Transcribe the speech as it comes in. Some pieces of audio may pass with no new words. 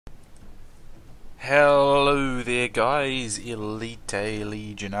Hello there guys,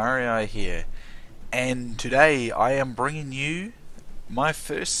 Elita-Legionarii here, and today I am bringing you my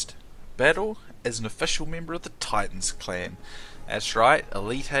first battle as an official member of the Titans clan. That's right,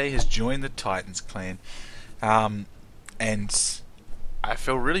 Elite has joined the Titans clan, and I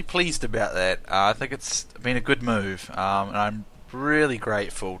feel really pleased about that. I think it's been a good move, and I'm really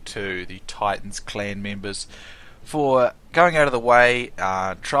grateful to the Titans clan members for going out of the way,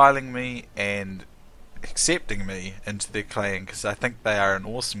 trialing me, and accepting me into their clan, because I think they are an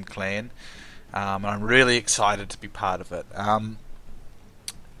awesome clan, and I'm really excited to be part of it. How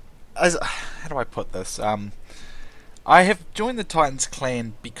do I put this? I have joined the Titans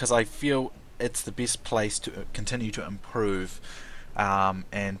clan because I feel it's the best place to continue to improve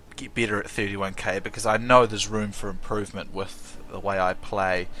and get better at 31k, because I know there's room for improvement with the way I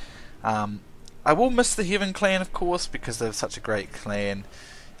play. I will miss the Heaven clan, of course, because they're such a great clan.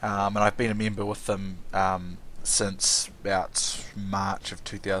 And I've been a member with them since about March of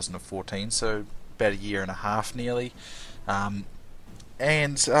 2014, so about a year and a half nearly. And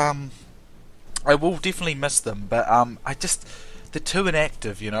I will definitely miss them, but they're too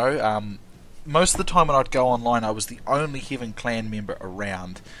inactive, you know. Most of the time when I'd go online, I was the only Heaven clan member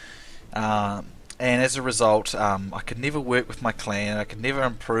around. And as a result, I could never work with my clan, I could never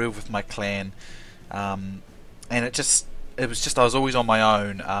improve with my clan, and it was just I was always on my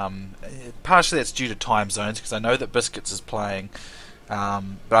own. Partially that's due to time zones, because I know that Biscuits is playing,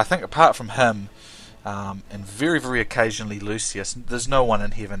 but I think apart from him, and very very occasionally Lucius, there's no one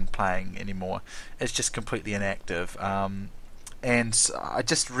in Heaven playing anymore. It's just completely inactive, and I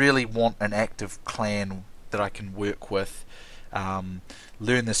just really want an active clan that I can work with,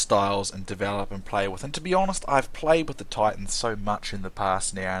 learn their styles and develop and play with. And to be honest, I've played with the Titans so much in the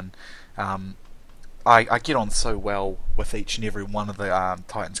past now, and I get on so well with each and every one of the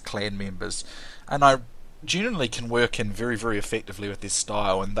Titans clan members, and I genuinely can work in very very effectively with their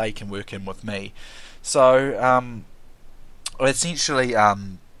style, and they can work in with me. So essentially, I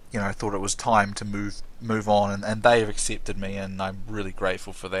thought it was time to move on, and they have accepted me, and I'm really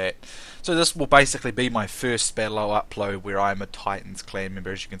grateful for that. So this will basically be my first battle I'll upload where I'm a Titans clan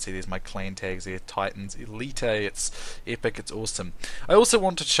member. As you can see, there's my clan tags there, Titans Elite. It's epic, it's awesome. I also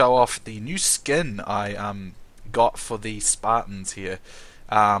want to show off the new skin I got for the Spartans here.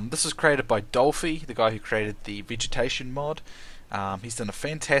 This was created by Dolphy, the guy who created the vegetation mod. He's done a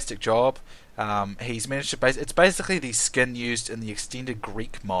fantastic job. He's managed to it's basically the skin used in the extended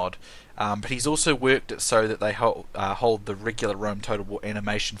Greek mod, but he's also worked it so that they hold the regular Rome Total War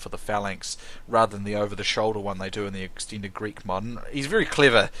animation for the phalanx rather than the over-the-shoulder one they do in the extended Greek mod. And he's very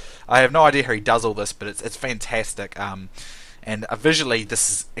clever. I have no idea how he does all this, but it's fantastic. And visually,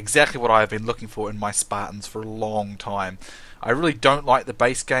 this is exactly what I've been looking for in my Spartans for a long time. I really don't like the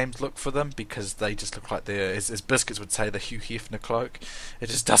base games look for them, because they just look like they're, as Biscuits would say, the Hugh Hefner cloak. It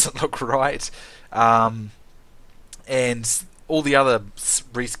just doesn't look right. And all the other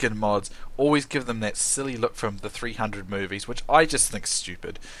reskin mods always give them that silly look from the 300 movies, which I just think is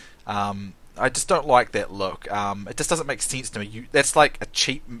stupid. I just don't like that look. It just doesn't make sense to me. That's like a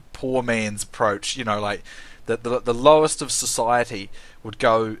cheap, poor man's approach, like the lowest of society would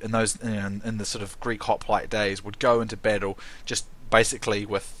go in those in the sort of Greek hoplite days, would go into battle just basically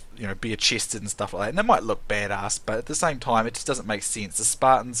with bare chested and stuff like that, and they might look badass, but at the same time it just doesn't make sense. The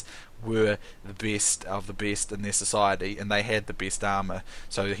Spartans were the best of the best in their society, and they had the best armor,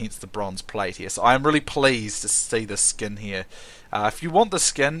 so hence the bronze plate here. So I am really pleased to see this skin here. If you want the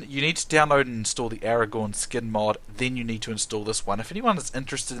skin, you need to download and install the Aragorn skin mod, then you need to install this one. If anyone is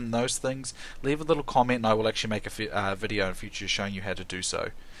interested in those things, leave a little comment and I will actually make a video in future showing you how to do so.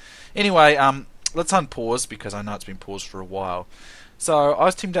 Anyway, let's unpause, because I know it's been paused for a while. So I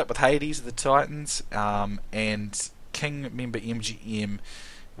was teamed up with Hades of the Titans, and KING-MGM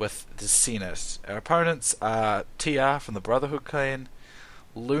with the Senate. Our opponents are TR from the Brotherhood clan,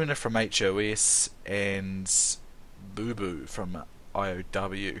 Luna from HOS, and Boo Boo from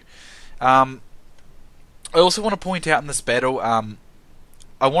IoW. I also want to point out in this battle,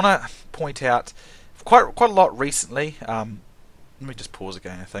 I want to point out quite a lot recently. Let me just pause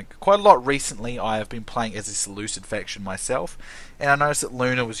again. I think quite a lot recently I have been playing as a Seleucid faction myself, and I noticed that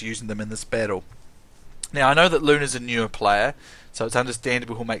Luna was using them in this battle. Now I know that Luna's a newer player, so it's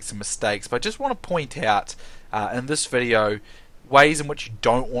understandable he'll make some mistakes, but I just want to point out in this video ways in which you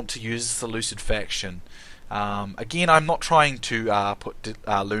don't want to use the Seleucid faction. Again, I'm not trying to put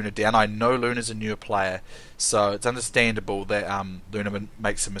Luna down. I know Luna's a newer player, so it's understandable that Luna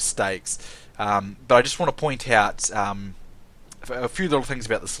makes some mistakes. But I just want to point out a few little things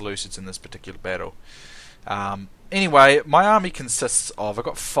about the Seleucids in this particular battle. Anyway, my army consists of, I've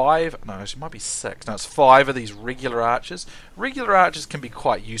got 5, no, it might be 6, no, it's 5 of these regular archers. Regular archers can be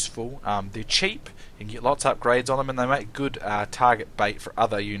quite useful. They're cheap, you can get lots of upgrades on them, and they make good target bait for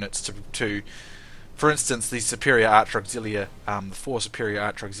other units to for instance, the superior archer auxilia, the 4 superior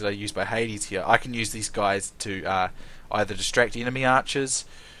archer auxilia used by Hades here, I can use these guys to either distract enemy archers,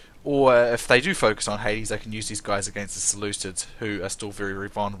 or if they do focus on Hades, I can use these guys against the Seleucids, who are still very, very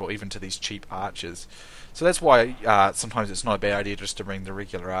vulnerable even to these cheap archers. So that's why sometimes it's not a bad idea just to bring the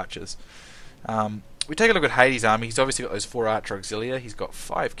regular archers. We take a look at Hades' army. He's obviously got those 4 archer auxilia. He's got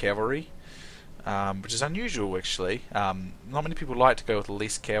 5 cavalry, which is unusual actually. Not many people like to go with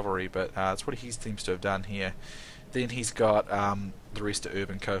less cavalry, but that's what he seems to have done here. Then he's got the rest of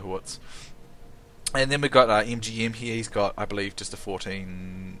urban cohorts. And then we've got MGM here. He's got, I believe, just a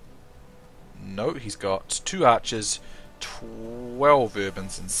 14... No, he's got 2 archers, 12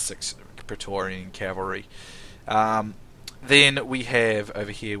 urbans, and 6 Praetorian cavalry. Then we have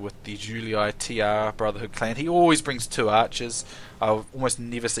over here with the Julii TR Brotherhood clan. He always brings 2 archers. I almost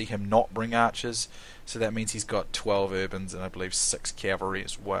never see him not bring archers. So that means he's got 12 urbans and I believe 6 cavalry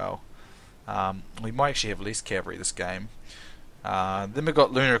as well. We might actually have less cavalry this game. Then we've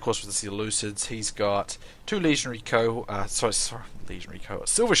got Luna, of course, with the Seleucids. He's got 2 legionary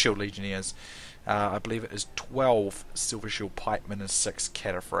Silver Shield Legionnaires. I believe it is 12 Silver Shield Pikemen and 6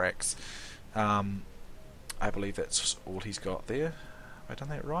 Cataphracts. I believe that's all he's got there. Have I done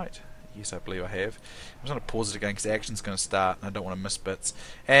that right? Yes, I believe I have. I'm just going to pause it again because the action's going to start and I don't want to miss bits.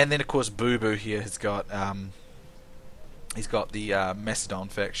 And then, of course, Boo Boo here has got the Macedon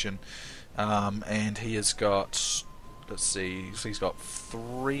faction, and he has got, let's see, so he's got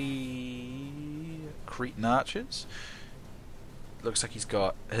 3 Cretan archers. Looks like he's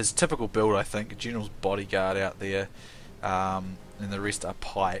got his typical build, I think, a general's bodyguard out there, and the rest are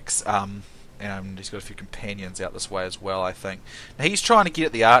pikes. And he's got a few companions out this way as well, I think. Now he's trying to get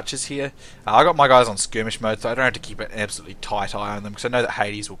at the archers here. I got my guys on skirmish mode, so I don't have to keep an absolutely tight eye on them, because I know that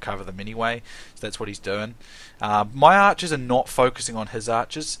Hades will cover them anyway, so that's what he's doing. My archers are not focusing on his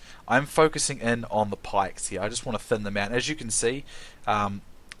archers. I'm focusing in on the pikes here. I just want to thin them out. As you can see,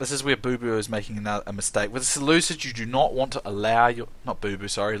 this is where Boo Boo is making a mistake. With the Seleucids, you do not want to allow your... Not Boo Boo,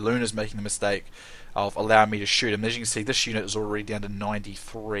 sorry. Luna's making the mistake of allowing me to shoot him. As you can see, this unit is already down to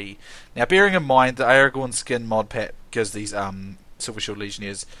 93. Now, bearing in mind the Aragorn skin mod pack gives these Silver Shield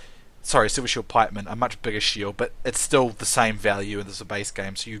Legionnaires, Silver Shield Pikemen a much bigger shield, but it's still the same value in this base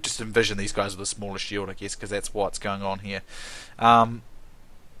game, so you just envision these guys with a smaller shield, I guess, because that's what's going on here.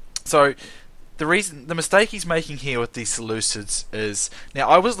 So the mistake he's making here with these Seleucids is... Now,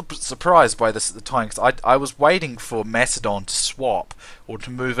 I was surprised by this at the time, because I was waiting for Macedon to swap, or to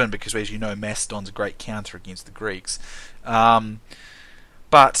move in, because as you know, Macedon's a great counter against the Greeks.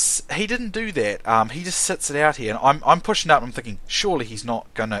 But he didn't do that. He just sits it out here, and I'm pushing up, and I'm thinking, surely he's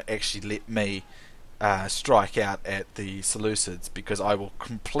not going to actually let me strike out at the Seleucids, because I will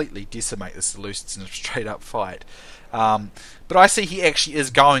completely decimate the Seleucids in a straight up fight. But I see he actually is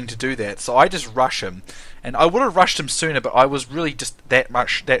going to do that, so I just rush him. And I would have rushed him sooner, but I was really just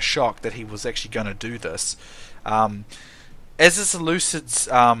that shocked that he was actually going to do this. As the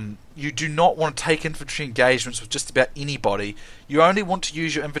Seleucids, you do not want to take infantry engagements with just about anybody. You only want to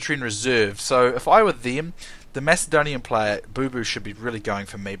use your infantry in reserve. So if I were them, the Macedonian player, Boo Boo, should be really going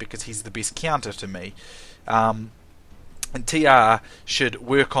for me, because he's the best counter to me. And TR should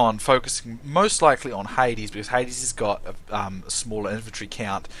work on focusing most likely on Hades, because Hades has got a smaller infantry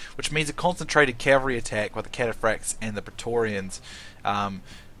count, which means a concentrated cavalry attack by the Cataphracts and the Praetorians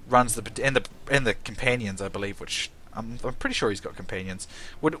runs and the companions, I believe, which I'm pretty sure he's got companions,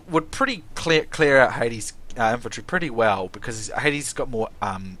 would pretty clear out Hades' infantry pretty well, because Hades has got more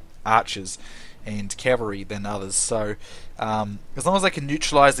archers and cavalry than others. So as long as they can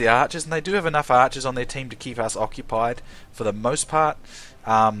neutralise the archers, and they do have enough archers on their team to keep us occupied for the most part,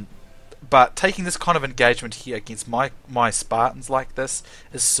 but taking this kind of engagement here against my Spartans like this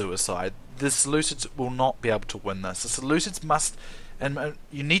is suicide. The Seleucids will not be able to win this. The Seleucids must... And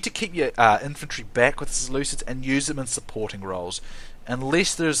you need to keep your infantry back with the Seleucids and use them in supporting roles,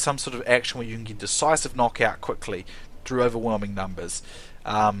 unless there is some sort of action where you can get decisive knockout quickly through overwhelming numbers.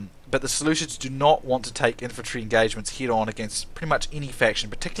 But the Seleucids do not want to take infantry engagements head on against pretty much any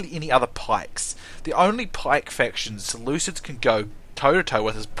faction, particularly any other pikes. The only pike faction the Seleucids can go toe-to-toe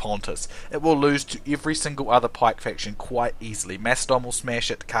with is Pontus. It will lose to every single other pike faction quite easily. Macedon will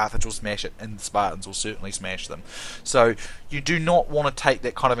smash it, Carthage will smash it, and the Spartans will certainly smash them. So you do not want to take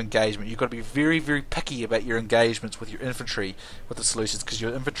that kind of engagement. You've got to be very, very picky about your engagements with your infantry with the Seleucids, because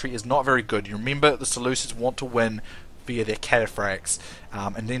your infantry is not very good. You remember, the Seleucids want to win via their cataphracts,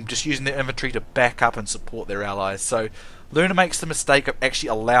 and then just using their infantry to back up and support their allies. So Luna makes the mistake of actually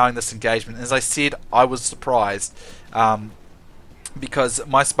allowing this engagement. As I said, I was surprised. Because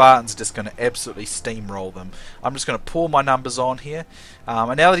my Spartans are just going to absolutely steamroll them. I'm just going to pour my numbers on here.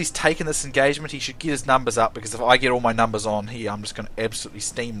 And now that he's taken this engagement, he should get his numbers up, because if I get all my numbers on here, I'm just going to absolutely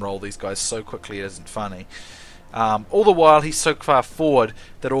steamroll these guys so quickly it isn't funny. All the while, he's so far forward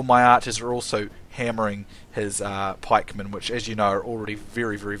that all my archers are also hammering his pikemen, which, as you know, are already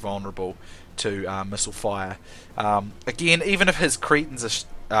very, very vulnerable to missile fire. Again, even if his Cretans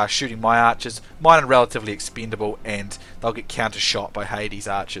are shooting my archers, mine are relatively expendable, and they'll get counter-shot by Hades'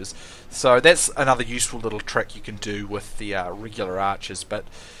 archers. So that's another useful little trick you can do with the regular archers. But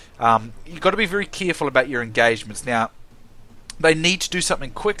you've got to be very careful about your engagements. Now, they need to do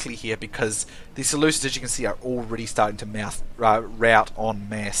something quickly here, because the Seleucids, as you can see, are already starting to rout en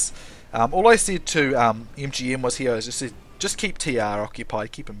masse. All I said to MGM was here, I just said, just keep TR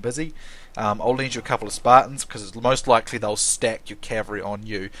occupied, keep him busy. I'll lend you a couple of Spartans, because it's most likely they'll stack your cavalry on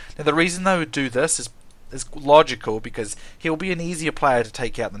you. Now, the reason they would do this is logical, because he'll be an easier player to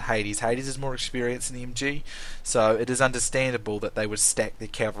take out than Hades. Hades is more experienced in the MG, so it is understandable that they would stack their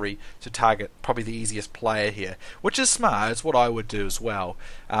cavalry to target probably the easiest player here, which is smart. It's what I would do as well.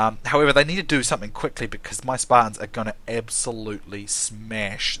 However, they need to do something quickly, because my Spartans are going to absolutely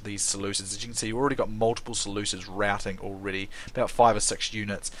smash these Seleucids. As you can see, you've already got multiple Seleucids routing already, about 5 or 6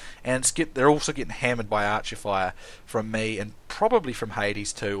 units, and they're also getting hammered by archer fire from me, and probably from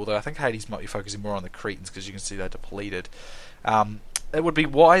Hades too, although I think Hades might be focusing more on the Cretans, because you can see they're depleted. It would be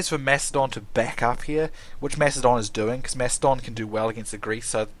wise for Macedon to back up here, which Macedon is doing, because Macedon can do well against the Greeks,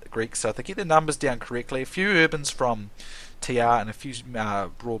 so if they get their numbers down correctly, a few Urbans from TR and a few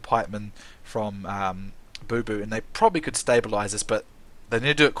raw pikemen from Boo Boo, and they probably could stabilise this, but they need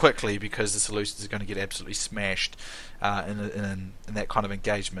to do it quickly, because the Seleucids are going to get absolutely smashed in that kind of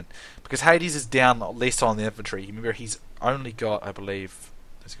engagement. Because Hades is down less on the infantry. Remember, he's only got, I believe,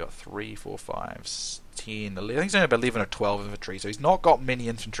 he's got 3, 4, 5, 10, 11. I think he's only about 11 or 12 infantry, so he's not got many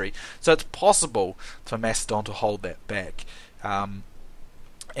infantry. So it's possible for Macedon to hold that back.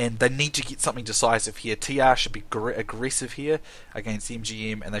 And they need to get something decisive here. TR should be aggressive here against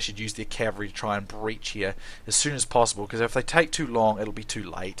MGM, and they should use their cavalry to try and breach here as soon as possible, because if they take too long, it'll be too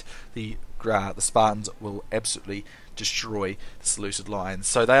late. The Spartans will absolutely destroy the Seleucid lines.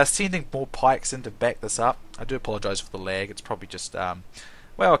 So they are sending more pikes in to back this up. I do apologise for the lag. It's probably just,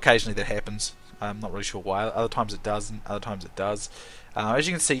 well, occasionally that happens. I'm not really sure why. Other times it doesn't, other times it does. As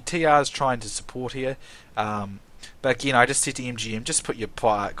you can see, TR is trying to support here. But again, I just said to MGM, just put your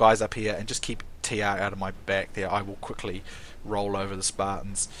guys up here and just keep TR out of my back there. I will quickly roll over the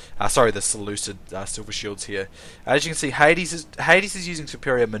Spartans. The Seleucid silver shields here. As you can see, Hades is using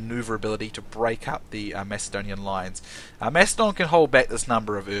superior maneuverability to break up the Macedonian lines. Macedon can hold back this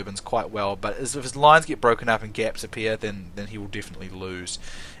number of Urbans quite well, but if his lines get broken up and gaps appear, then he will definitely lose.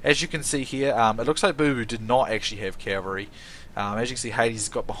 As you can see here, it looks like Boo Boo did not actually have cavalry. As you can see, Hades has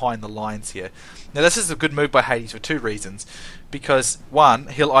got behind the lines here. Now, this is a good move by Hades for 2 reasons. Because, one,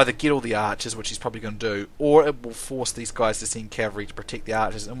 he'll either get all the archers, which he's probably going to do, or it will force these guys to send cavalry to protect the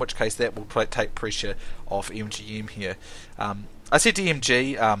archers, in which case that will take pressure off MGM here. I said to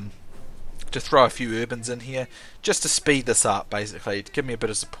MG to throw a few Urbans in here, just to speed this up, basically, to give me a bit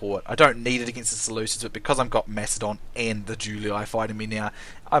of support. I don't need it against the Seleucids, but because I've got Macedon and the Julii fighting me now,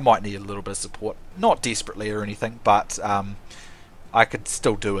 I might need a little bit of support. Not desperately or anything, but I could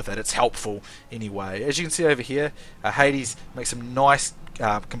still do with it. It's helpful anyway. As you can see over here, Hades makes some nice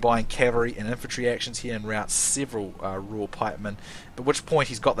combined cavalry and infantry actions here and routes several raw pikemen, at which point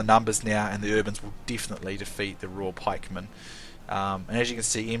he's got the numbers now, and the Urbans will definitely defeat the raw pikemen. And as you can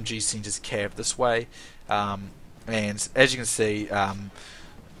see, MG sends his cav this way, and as you can see,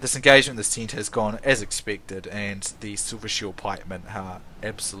 this engagement in the centre has gone as expected, and the silver shield pikemen are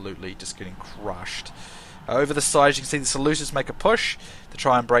absolutely just getting crushed. Over the side, you can see the Seleucids make a push to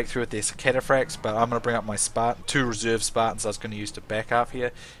try and break through with their cataphracts, but I'm going to bring up my 2 reserve Spartans I was going to use to back up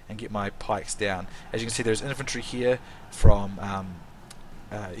here and get my pikes down. As you can see, there's infantry here from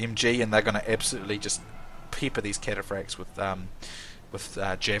MG, and they're going to absolutely just pepper these cataphracts with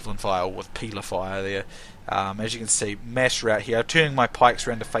javelin fire, or with peeler fire there. As you can see, mass rout here. I'm turning my pikes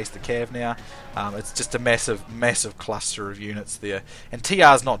around to face the cav now. It's just a massive cluster of units there. And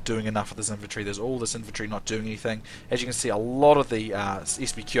TR's not doing enough with this infantry. There's all this infantry not doing anything. As you can see, a lot of the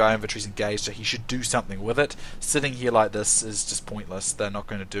Spqr infantry is engaged, so he should do something with it. Sitting here like this is just pointless. They're not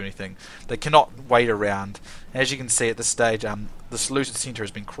going to do anything. They cannot wait around. As you can see at this stage, the Seleucid centre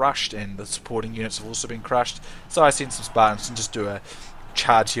has been crushed, and the supporting units have also been crushed. So I sent some Spartans and just do a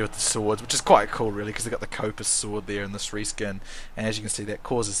charge here with the swords, which is quite cool really, because they've got the Copus sword there in this reskin, and as you can see that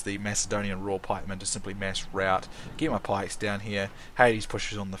causes the Macedonian raw pikemen to simply mass rout. Get my pikes down here, Hades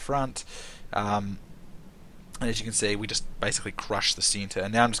pushes on the front, and as you can see we just basically crush the centre,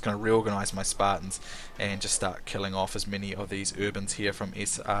 and now I'm just going to reorganise my Spartans and just start killing off as many of these urbans here from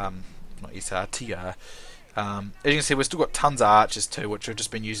TR. As you can see, we've still got tons of archers too, which have just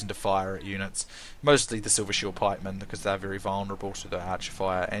been using to fire at units. Mostly the Silver Shield Pikemen, because they're very vulnerable to the archer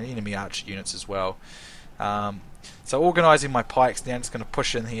fire, and enemy archer units as well. So organising my pikes now, I'm just going to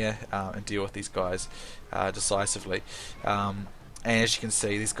push in here and deal with these guys decisively. And as you can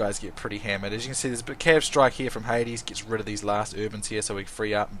see, these guys get pretty hammered. As you can see, there's a bit of cav strike here from Hades, gets rid of these last urbans here, so we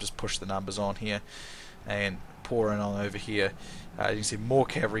free up and just push the numbers on here and pour in on over here. You can see more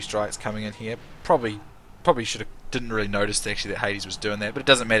cavalry strikes coming in here. Probably didn't really notice actually that Hades was doing that, but it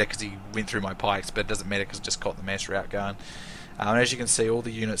doesn't matter because he went through my pikes, but it doesn't matter because it just caught the mass rout going. And as you can see, all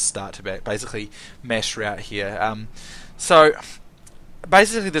the units start to basically mass rout here. So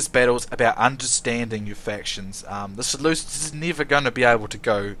basically this battle is about understanding your factions. The Seleucids is never going to be able to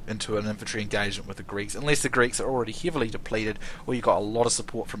go into an infantry engagement with the Greeks unless the Greeks are already heavily depleted, or you've got a lot of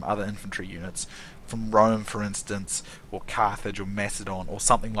support from other infantry units, from Rome for instance, or Carthage or Macedon or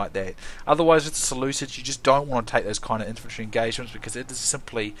something like that. Otherwise with the Seleucids you just don't want to take those kind of infantry engagements because it is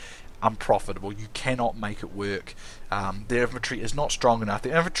simply unprofitable. You cannot make it work. Their infantry is not strong enough.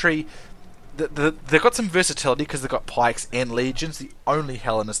 Their infantry, they've got some versatility because they've got pikes and legions, the only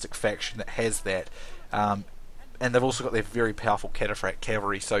Hellenistic faction that has that. And they've also got their very powerful cataphract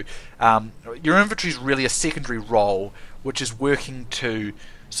cavalry. So your infantry is really a secondary role, which is working to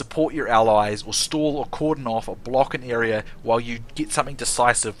support your allies or stall or cordon off or block an area while you get something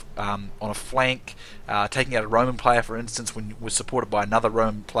decisive on a flank, taking out a Roman player for instance when we're supported by another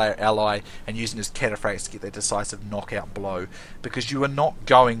Roman player ally and using his cataphracts to get that decisive knockout blow, because you are not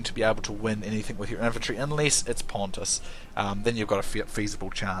going to be able to win anything with your infantry unless it's Pontus. Then you've got a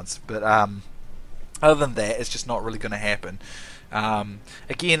feasible chance, but other than that it's just not really going to happen.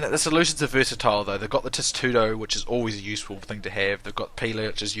 Again, the Seleucids are versatile though. They've got the Testudo, which is always a useful thing to have. They've got Pila,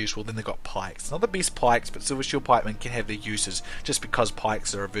 which is useful. Then they've got pikes. Not the best pikes, but Silver Shield Pikemen can have their uses just because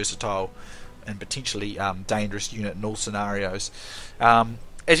pikes are a versatile and potentially dangerous unit in all scenarios.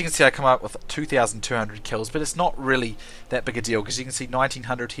 As you can see, I come up with 2,200 kills, but it's not really that big a deal because you can see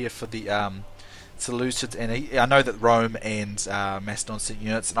 1,900 here for the Seleucids, and I know that Rome and Macedon sent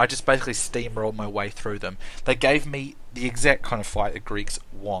units, and I just basically steamrolled my way through them. They gave me the exact kind of fight the Greeks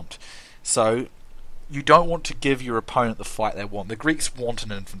want. So you don't want to give your opponent the fight they want. The Greeks want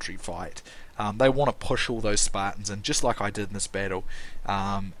an infantry fight. They want to push all those Spartans in, just like I did in this battle,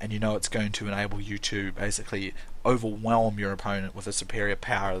 and you know it's going to enable you to basically overwhelm your opponent with the superior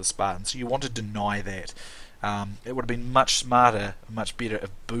power of the Spartans. So you want to deny that. It would have been much smarter, much better if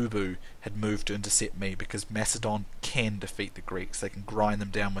Bubu had moved to intercept me, because Macedon can defeat the Greeks. They can grind them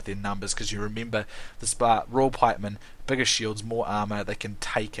down with their numbers, because you remember the Royal Pikemen, bigger shields, more armour, they can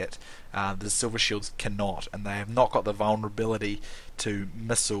take it. The Silver Shields cannot, and they have not got the vulnerability to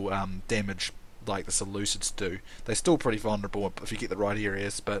missile damage like the Seleucids do. They're still pretty vulnerable if you get the right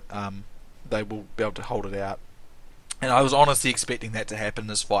areas, but they will be able to hold it out. And I was honestly expecting that to happen in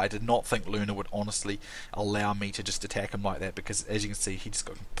this fight. I did not think Luna would honestly allow me to just attack him like that, because as you can see, he just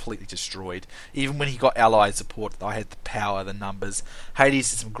got completely destroyed. Even when he got allied support, I had the power, the numbers. Hades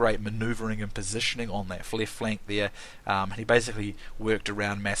did some great manoeuvring and positioning on that left flank there. And he basically worked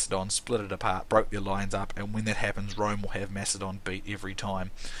around Macedon, split it apart, broke their lines up, and when that happens, Rome will have Macedon beat every time.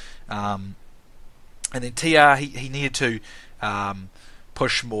 And then TR, he needed to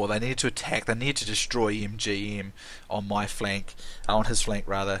push more. They needed to attack. They needed to destroy MGM on my flank, on his flank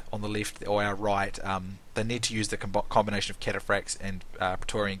rather, on the left or our right. They need to use the combination of cataphracts and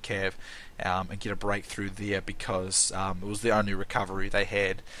Praetorian Cav and get a breakthrough there, because it was the only recovery they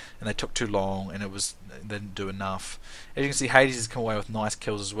had, and they took too long, and they didn't do enough. As you can see, Hades has come away with nice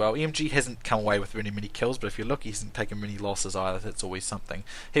kills as well. MG hasn't come away with really many kills, but if you look, he hasn't taken many losses either. That's always something.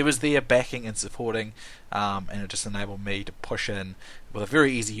 He was there backing and supporting, and it just enabled me to push in with a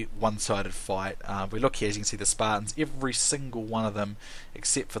very easy one-sided fight. If we look here, as you can see, the Spartans, every single one of them,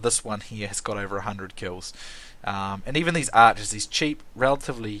 except for this one here, has got over 100 kills. And even these archers, these cheap,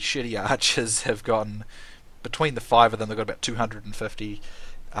 relatively shitty archers, have gotten, between the 5 of them, they've got about 250,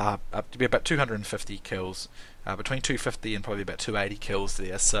 up to be about 250 kills. Between 250 and probably about 280 kills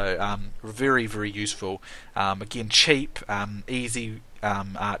there. So very, very useful. Again, cheap, easy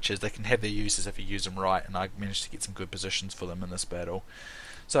archers. They can have their uses if you use them right, and I managed to get some good positions for them in this battle.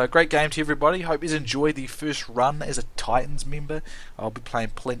 So great game to everybody. Hope you enjoyed the first run as a Titans member. I'll be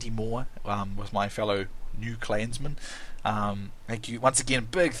playing plenty more with my fellow new clansmen. Thank you once again.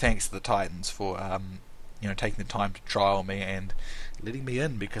 Big thanks to the Titans for taking the time to trial me and letting me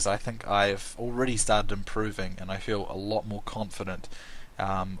in, because I think I've already started improving and I feel a lot more confident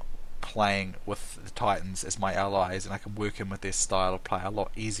playing with the Titans as my allies, and I can work in with their style of play a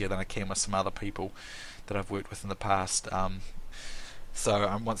lot easier than I can with some other people that I've worked with in the past.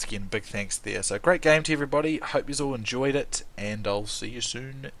 So once again, big thanks there. So great game to everybody. Hope you all enjoyed it, and I'll see you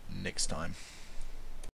soon next time.